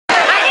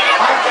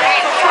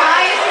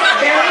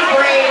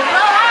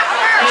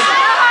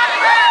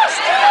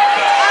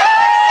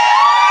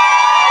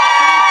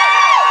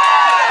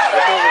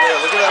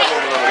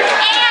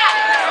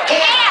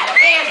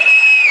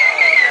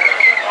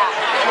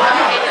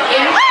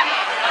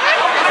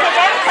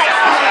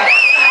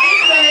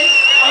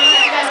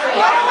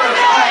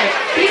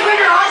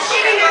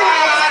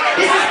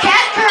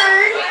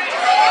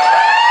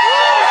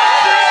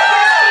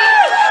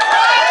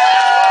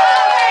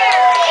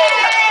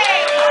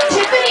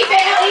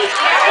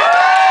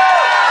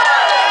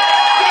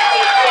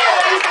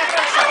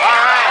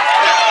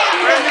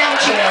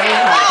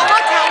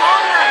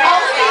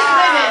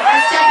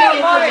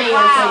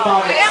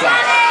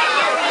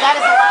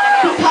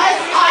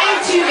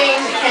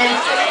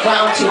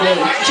wound to me,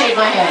 shaved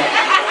my head.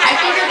 I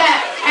figured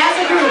that as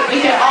a group we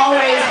could all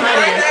raise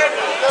money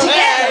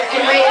together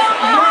and raise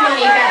more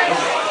money that way.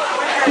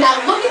 Now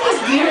look at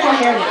this beautiful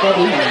hair that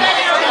Debbie has.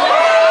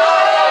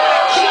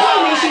 She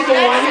told me she's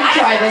been wanting to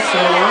try this for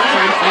a long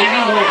time. I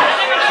know that.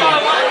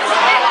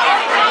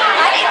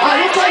 I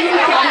will tell you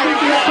if I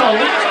think it's cold.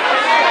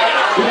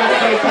 You got a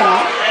great cut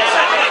off.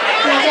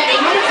 Now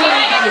Debbie, how much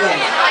money did you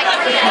raise?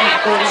 It's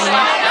not 49.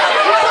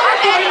 It's over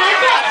 49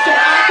 bucks that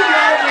I could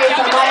not have raised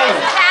on my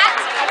own.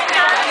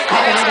 I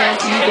got down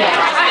to you,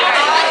 Debbie.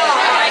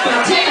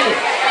 Now Tiffany,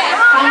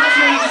 how much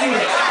money did you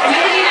raise?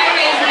 Maybe I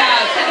raised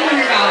about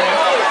 $700.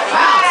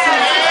 Wow, so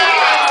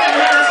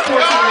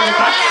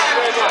 $1,400 bucks.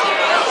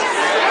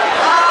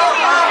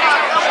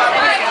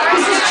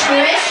 This is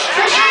Trish.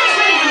 Trish, how much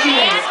money did you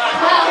raise?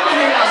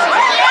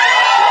 $1,200.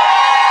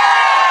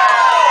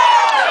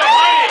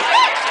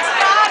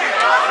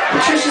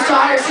 Patricia's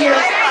daughter's here.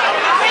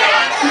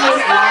 She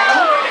goes,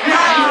 Lila. You're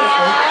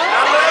beautiful.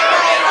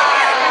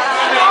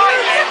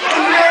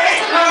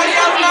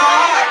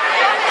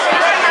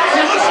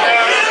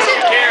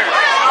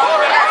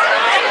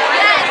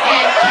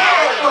 And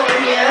Kat over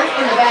here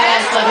in the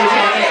badass leather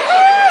jacket.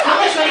 How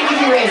much money did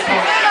you raise,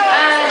 Kat?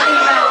 I think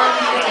about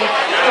 $11.50.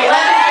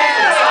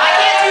 $11.50. So I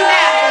can't do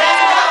that, but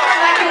that's about what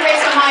I can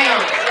raise on my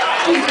own.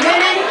 These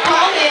women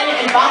called in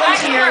and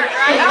volunteered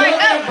in a little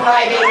bit of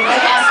bribing to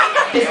ask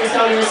business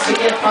owners to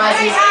give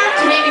prizes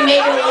to maybe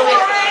make it a little bit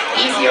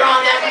easier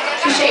on them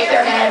to shave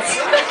their heads.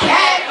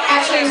 Kat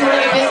actually is one of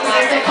the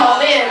businesses that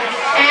called in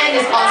and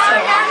is also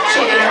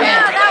shaving her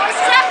head.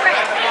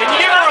 Can you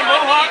give her a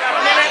mohawk for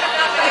a minute?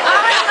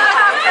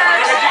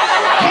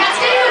 Kat's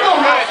getting a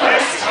mohawk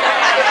first.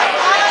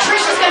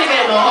 Trisha's gonna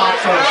get a mohawk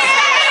first.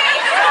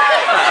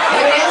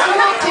 Anybody else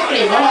mohawk?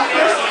 Tiffany, mohawk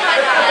first?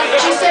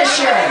 She says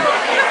sure.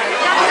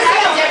 I want to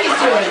see how Debbie's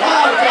doing.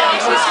 Oh, Debbie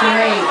looks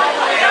great.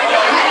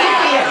 How do you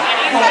feel?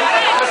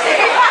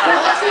 Well,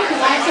 that's good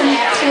because I have some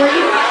hats for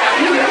you.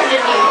 You really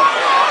didn't need it.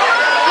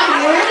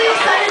 I'm really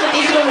excited that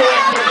these women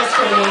did this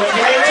for me. It's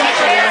very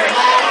touching. I'm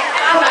glad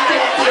that I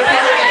could have the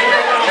ability to bring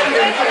them all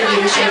here in front of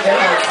you to shave their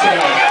heads today.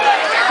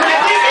 Can I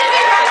please give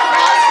you a round of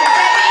applause for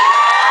Debbie?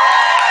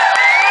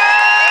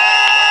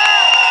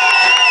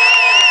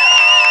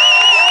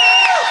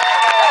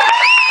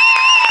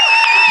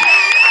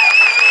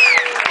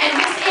 And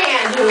Miss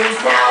Ann, who is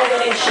now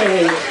getting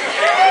shaved.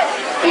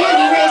 Ann,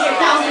 you raised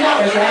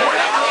 $1,000, right?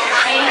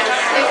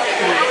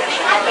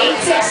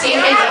 $860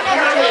 and a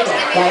paralegal,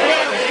 right?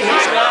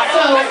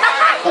 So,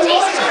 the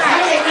lawyers, how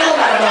do they feel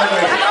about a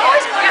Baldrick?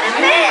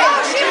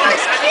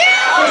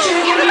 They should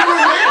have given you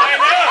more money.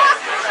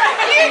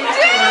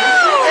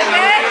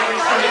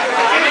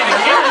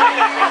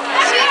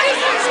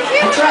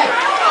 That's right.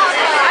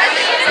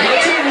 Me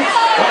too.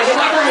 Gotta get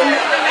my money.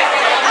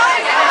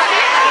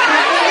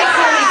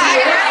 Honey's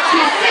here.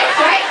 She's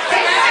 6, right?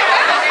 6?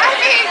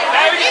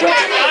 What's your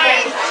name,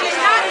 baby?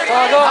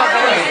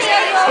 Baldrick.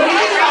 What do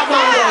you think about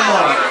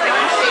Baldrick?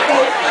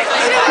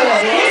 It's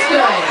good. It is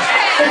good.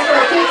 It's for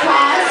a good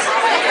cause.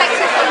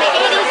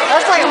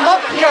 That's like a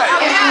book.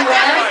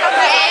 Everywhere.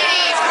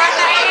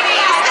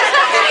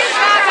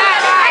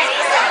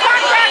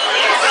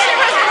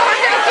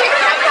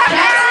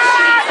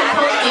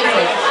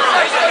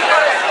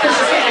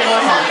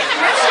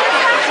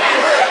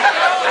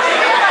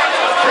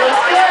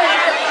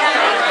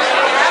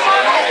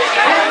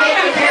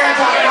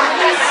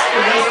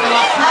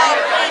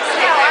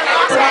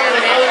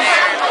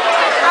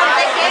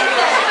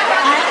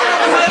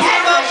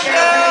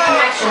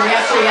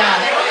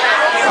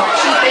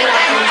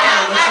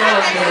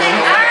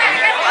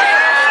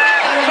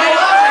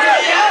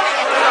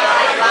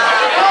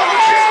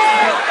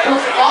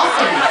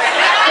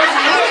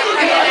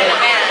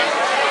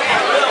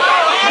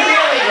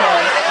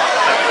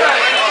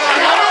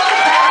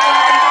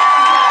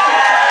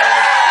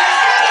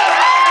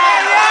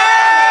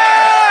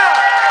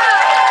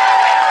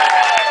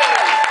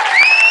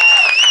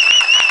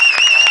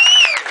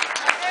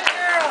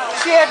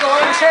 She had the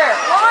longest hair.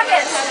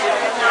 Longest.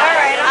 All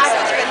right, I'm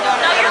just going to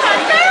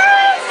do it.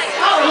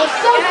 Oh, it looks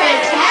so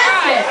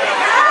fantastic.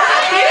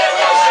 How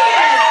beautiful she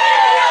is.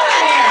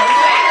 There,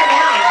 drag her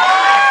down.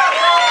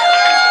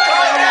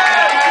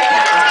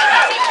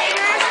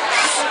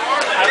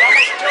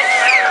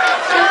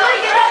 Somebody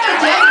get up for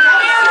Debbie. That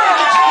was so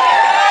much hair.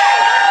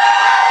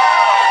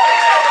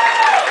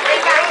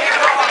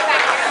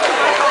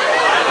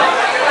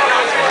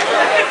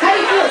 How do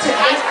you feel,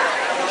 Tiffany?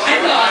 I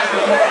feel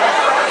awesome.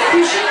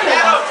 You should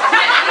feel.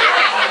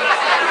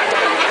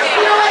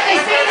 You know what? They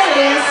say that it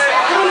is.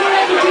 How do you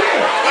like to do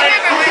it?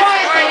 That's why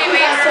I think we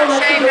got so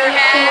much to do it for.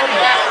 Oh,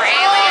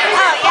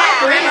 yeah.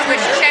 Remember when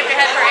you shaved your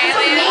head for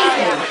aliens?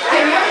 Amazing.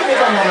 I've never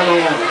done that on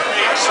my own.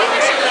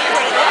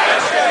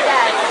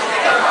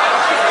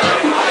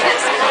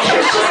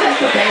 Trish just has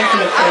the bang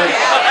for the face.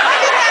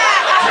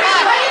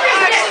 Trish, why do you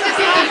raise an extra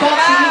 $50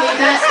 and you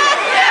leave that?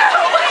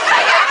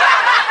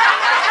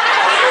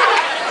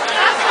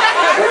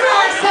 We're more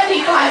like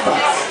 $75.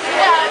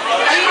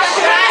 Are you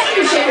sure?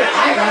 You shave your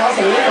eyebrows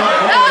and you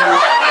don't know.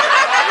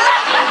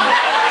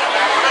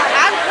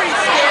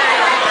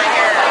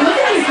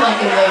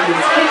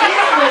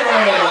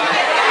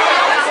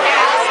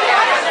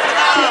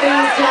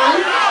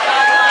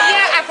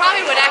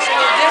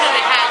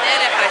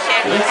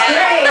 looks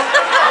great.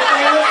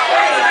 It looks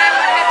great.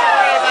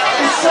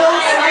 I'm so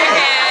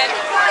excited.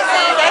 My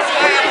favorite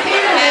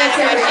dance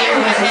every year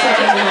was in such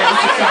a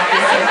nice society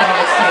in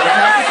Baldrick State. I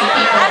like to see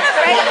people I'm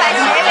afraid if I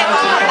shave it,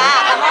 it's all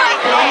back. I'm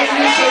already and all you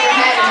do is shave your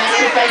head and that's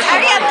your face. I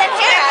already have thin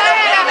hair. I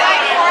don't have my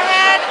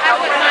forehead. I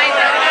wouldn't mind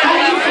that. How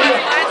do you feel?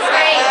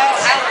 Great.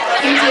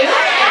 You do?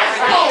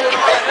 Oh,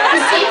 you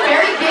seem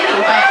very busy,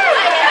 but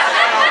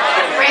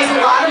raised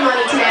a lot of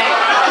money today.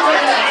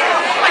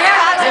 My hair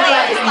I'm glad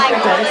that is you like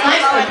feel good. It's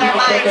nice when people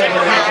feel good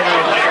when they're having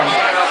a lot of fun.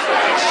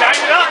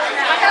 Shine it up.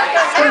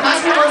 Her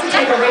husband wants to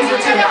take a razor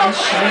to it and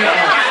shine it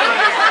out.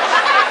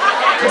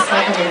 Just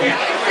like a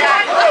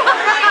woman.